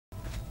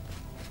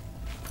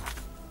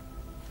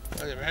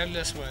Okay, we're heading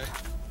this way.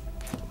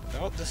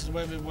 Nope, this is the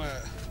way we went.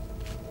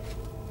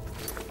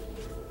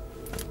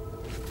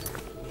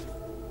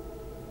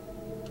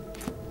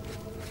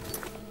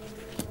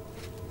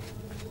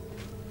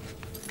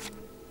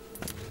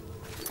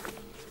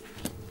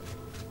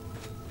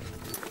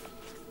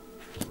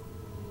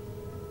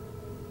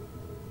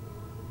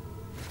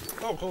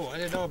 Oh, cool. I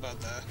didn't know about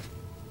that.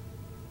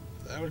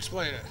 That would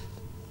explain it.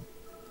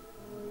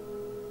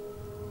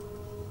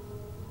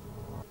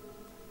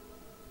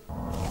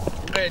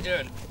 Okay,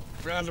 good.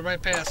 We're on the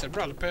right path.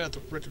 We're on the path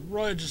of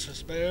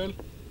righteousness, man.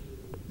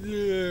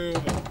 Yeah.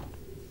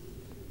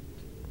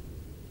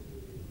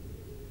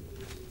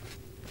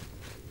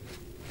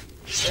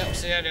 Yep,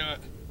 see, I knew it.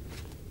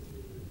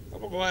 I'm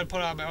gonna go ahead and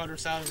put on my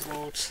 100,000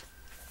 volts.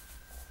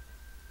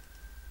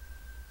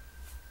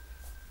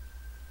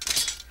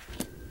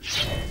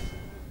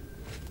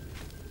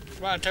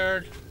 Come on,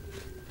 turd.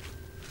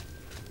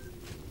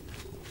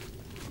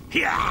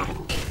 Yeah.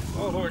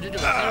 Oh, Lord, you do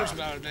a huge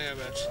amount of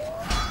damage.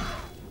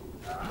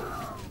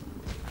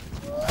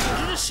 Did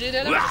you just see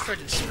that? That was a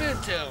freaking spin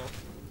tail.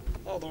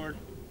 Oh, Lord.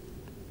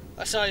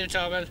 I saw you,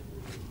 Tobin.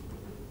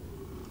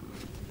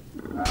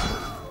 Come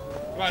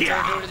on,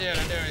 turd, do it again.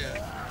 I dare you.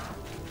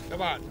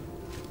 Come on.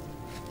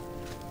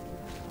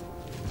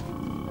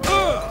 I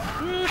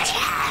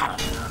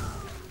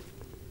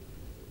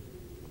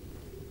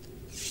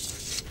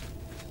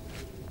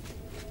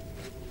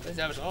think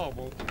that was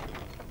horrible.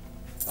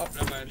 Oh,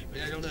 never mind. We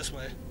gotta go this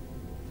way.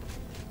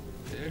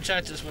 We didn't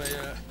check this way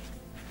yet.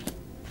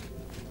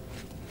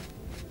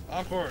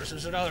 Of course,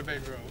 there's another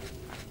big room.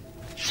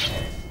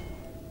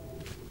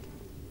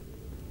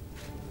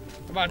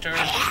 Come on, turn.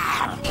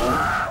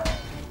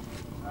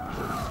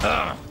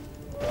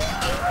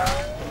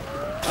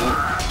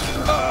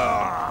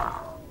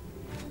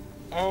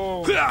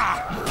 Oh.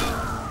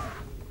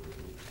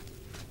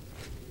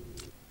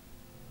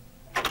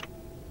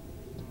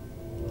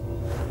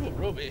 Ooh,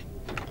 Ruby.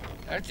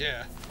 Heck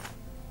yeah.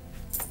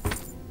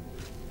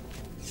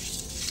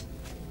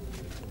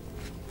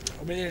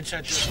 We need to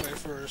check this way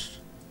first.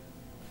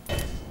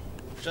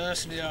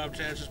 Just in the off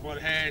chance there's one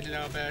hanging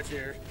out back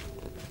here.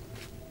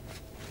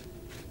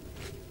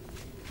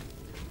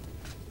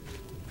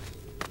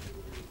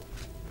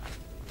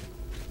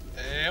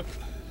 Yep.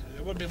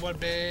 There would be one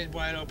big,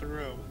 wide open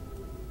room.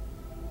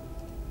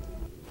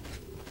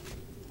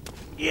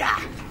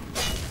 Yeah.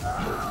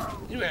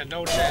 You had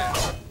no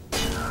chance.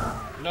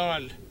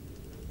 None.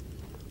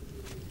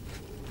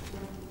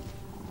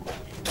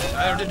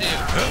 I have to do.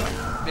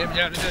 Maybe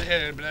not a good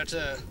hitter, but that's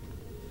it.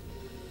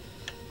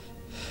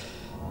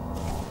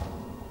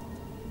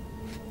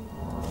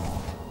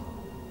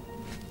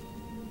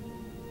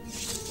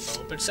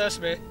 Open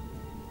sesame.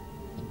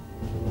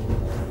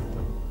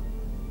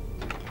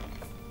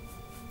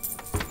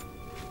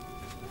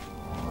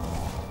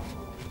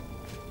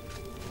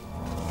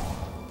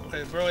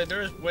 Okay, bro,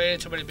 there's way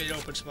too many big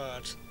open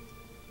spots.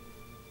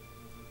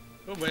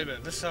 Oh, wait a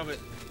minute. This is how we...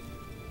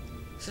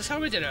 Is this how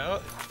we get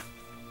out?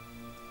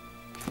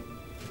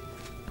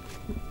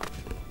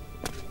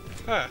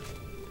 Huh.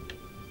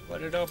 What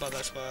do you know about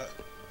that spot?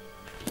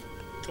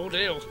 Cool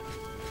deal.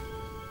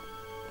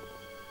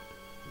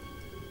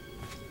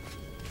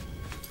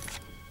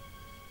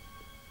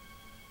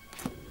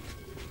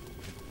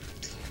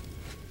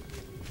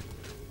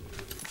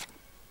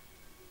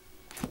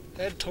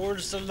 Head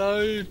towards the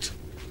light.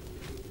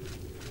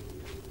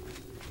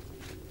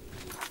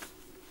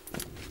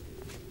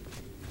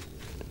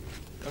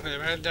 Okay,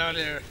 we're heading down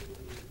here.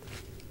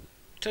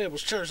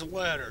 Tables, chairs, and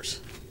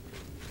ladders.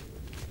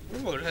 We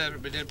would have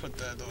it, we did put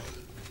that on.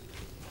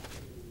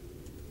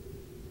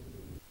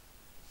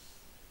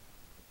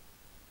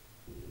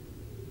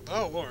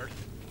 Oh, Lord.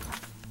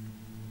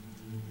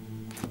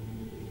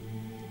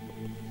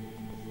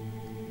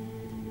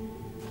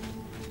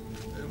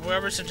 And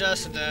whoever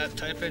suggested that,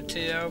 type in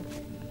TM.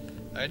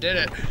 I did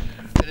it.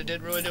 And it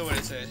didn't really do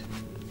anything.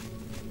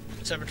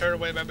 Except for turn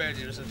away my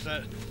menus.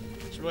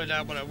 It's really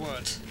not what I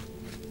want.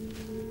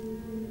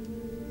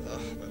 Oh,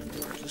 my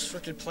Lord. This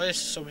freaking place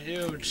is so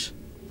huge.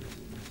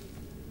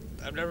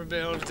 I've never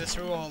been able to get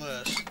through all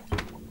this.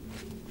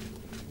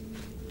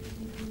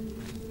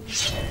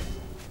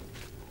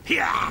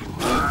 Yeah.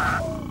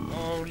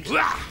 Oh,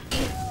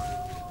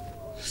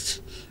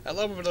 I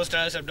love it when those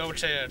guys have no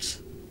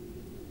chance.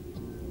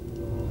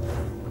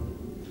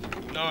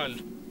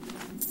 None.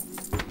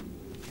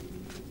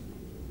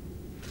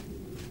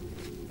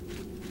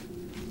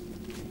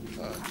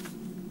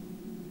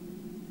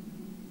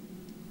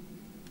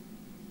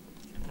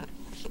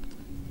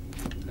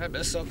 Did I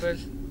miss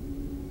something?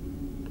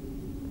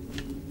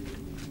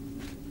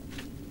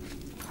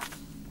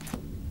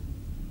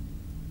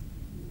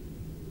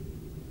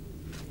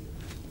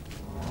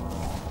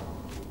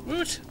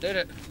 Woot! Did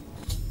it.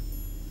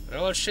 I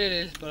know it's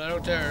shitty, but I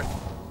don't dare.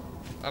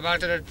 I'm not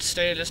gonna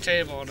stay at this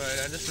table all night.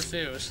 I just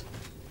refuse.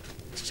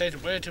 It's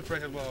taking way too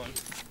freaking long.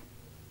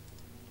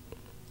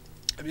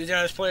 If you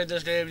guys played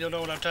this game, you'll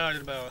know what I'm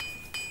talking about.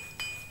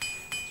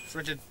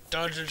 Freaking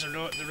dungeons are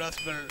they're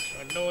nothing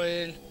but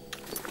annoying.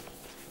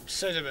 I'm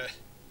sick of it.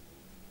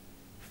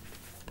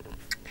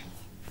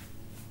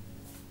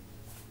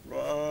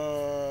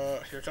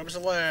 Here comes the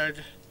leg.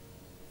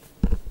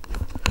 Oh,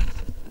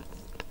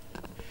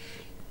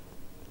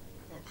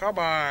 come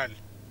on.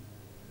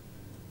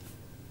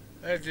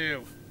 Thank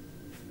you.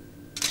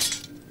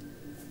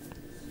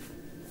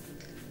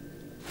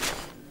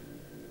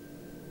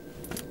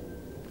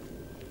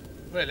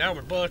 Wait, now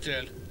we're both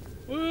in.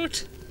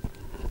 Woot!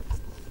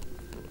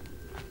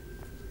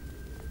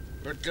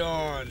 We're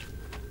gone.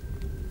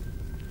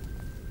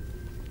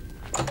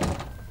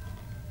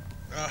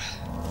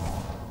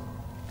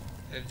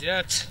 And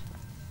yet,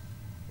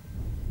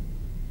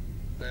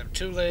 I'm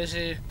too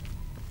lazy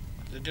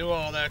to do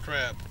all that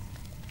crap.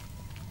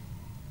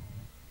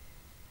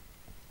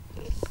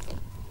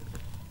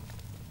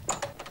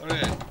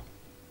 Okay.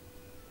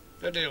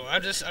 Good deal.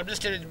 I'm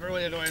just getting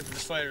really annoyed with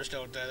this fire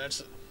stone thing.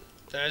 That's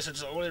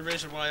the only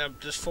reason why I'm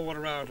just fooling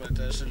around with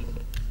this and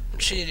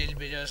cheating,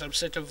 because I'm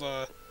sick of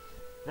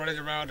running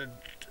around and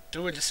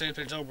doing the same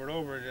things over and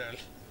over again.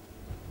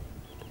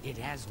 It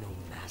has no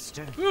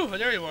master. Ooh,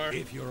 there you are.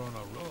 If you're on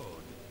a road,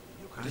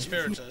 you can't. The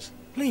spirit says.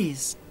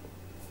 Please.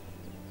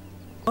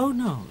 Oh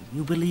no,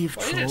 you believe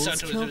Well, you didn't trolls sound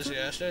too killed them?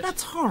 enthusiastic.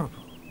 That's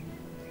horrible.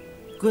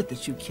 Good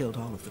that you killed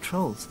all of the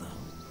trolls, though.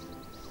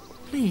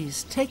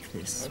 Please take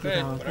this with Okay,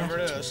 our whatever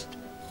it gratitude. is.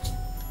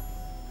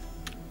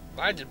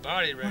 Blinded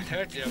body ring,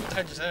 heck yeah, what the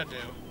heck does that do?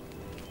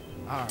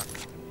 Ah,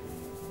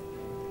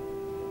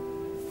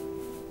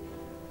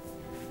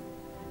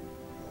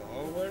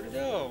 Oh, where'd it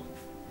go?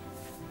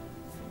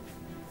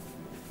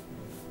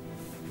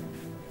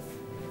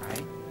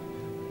 right?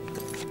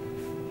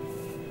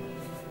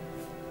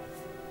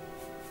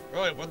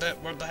 Really, what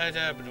the heck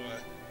happened to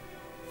it?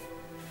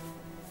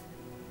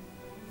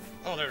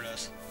 Oh, there it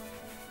is.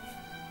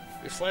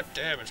 Reflect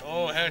damage.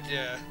 Oh, heck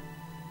yeah.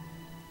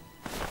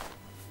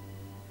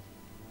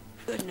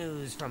 Good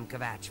news from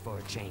Kvatch for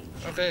a change.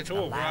 Okay,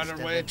 cool. We're on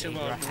our way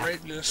to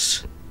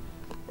greatness.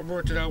 We're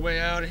working our way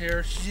out of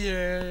here.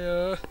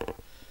 Yeah.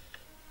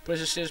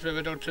 Please excuse me if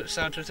I don't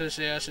sound too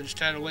enthusiastic. It's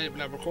kind of late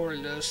when I'm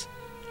recording this.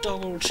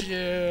 Don't,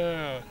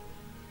 yeah.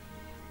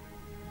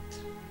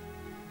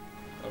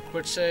 I'll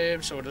quit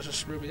save so it doesn't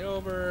screw me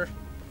over.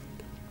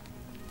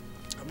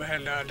 I'm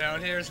heading on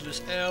down here to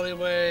this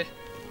alleyway.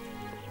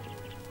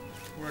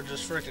 We're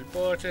just freaking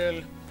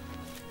booking.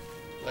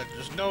 Like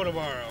there's no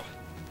tomorrow.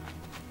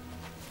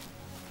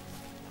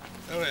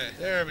 Okay,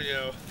 there we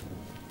go.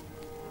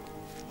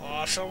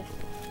 Awesome.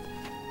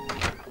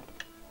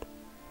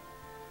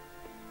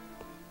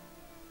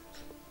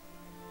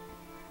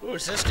 Who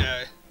is this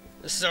guy?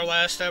 This is our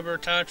last ever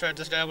contract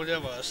this guy will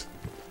give us.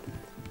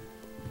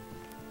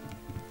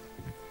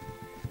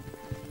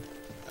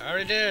 I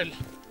already did.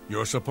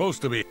 You're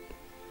supposed to be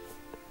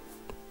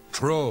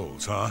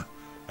trolls, huh?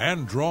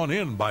 And drawn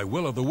in by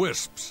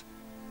will-o'-the-wisps.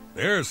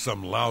 There's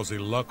some lousy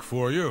luck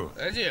for you.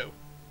 Thank you.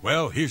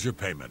 Well, here's your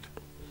payment.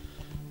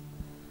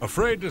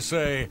 Afraid to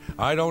say,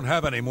 I don't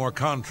have any more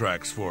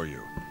contracts for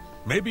you.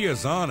 Maybe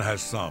Azan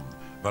has some,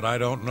 but I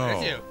don't know.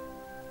 Thank you.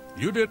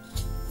 You did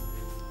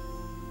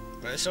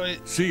Right, so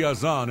see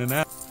Azan in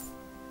that.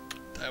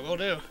 I will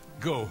do.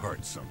 Go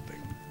hurt something.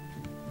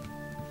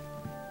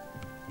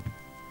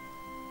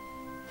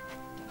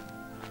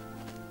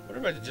 What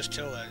if I could just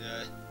kill that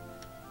guy?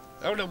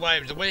 I don't know why,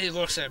 the way he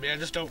looks at me, I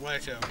just don't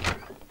like him.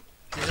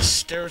 He just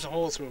stares a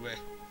hole through me.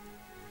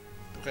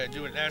 Okay,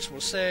 do an actual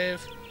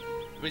save.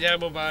 We gotta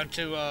move on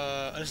to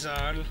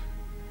Azan.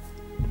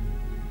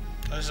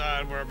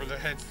 Azan, wherever the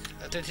head.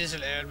 I think he's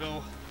an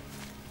anvil.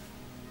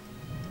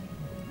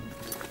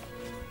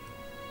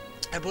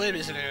 I believe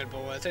he's an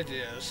anvil. I think he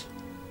is.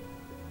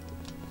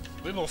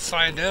 We will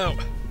find out.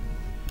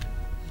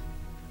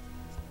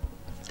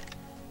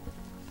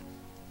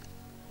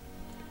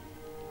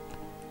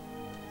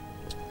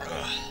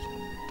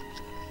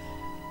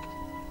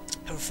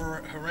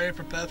 Hooray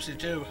for Pepsi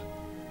too.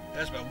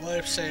 That's my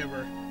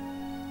lifesaver.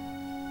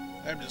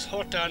 I'm just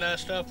hooked on that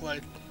stuff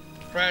like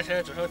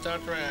crackheads are hooked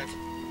on crack.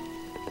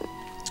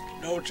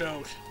 No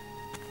joke.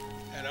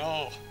 At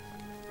all.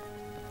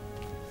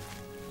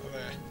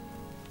 Okay.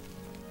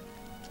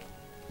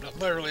 But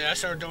literally, I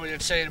started going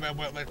insane about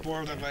what, like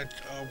more than like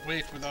a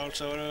week without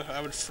soda.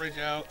 I would freak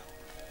out.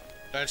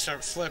 I'd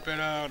start flipping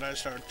out, I'd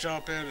start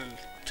jumping and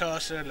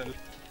tossing and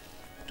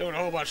doing a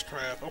whole bunch of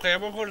crap. Okay,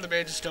 I'm gonna go to the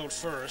main stone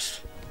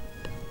first.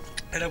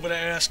 And I'm gonna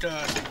ask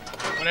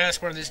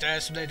one of these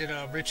guys if they did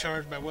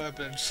recharge my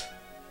weapons.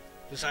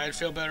 Because I'd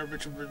feel better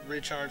to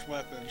recharge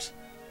weapons.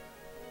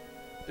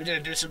 We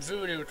didn't do some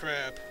voodoo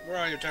crap. Where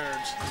are your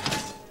turns?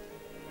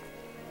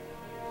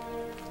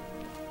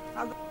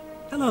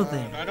 Hello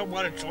there. I don't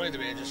want to join the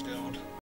Magus Guild.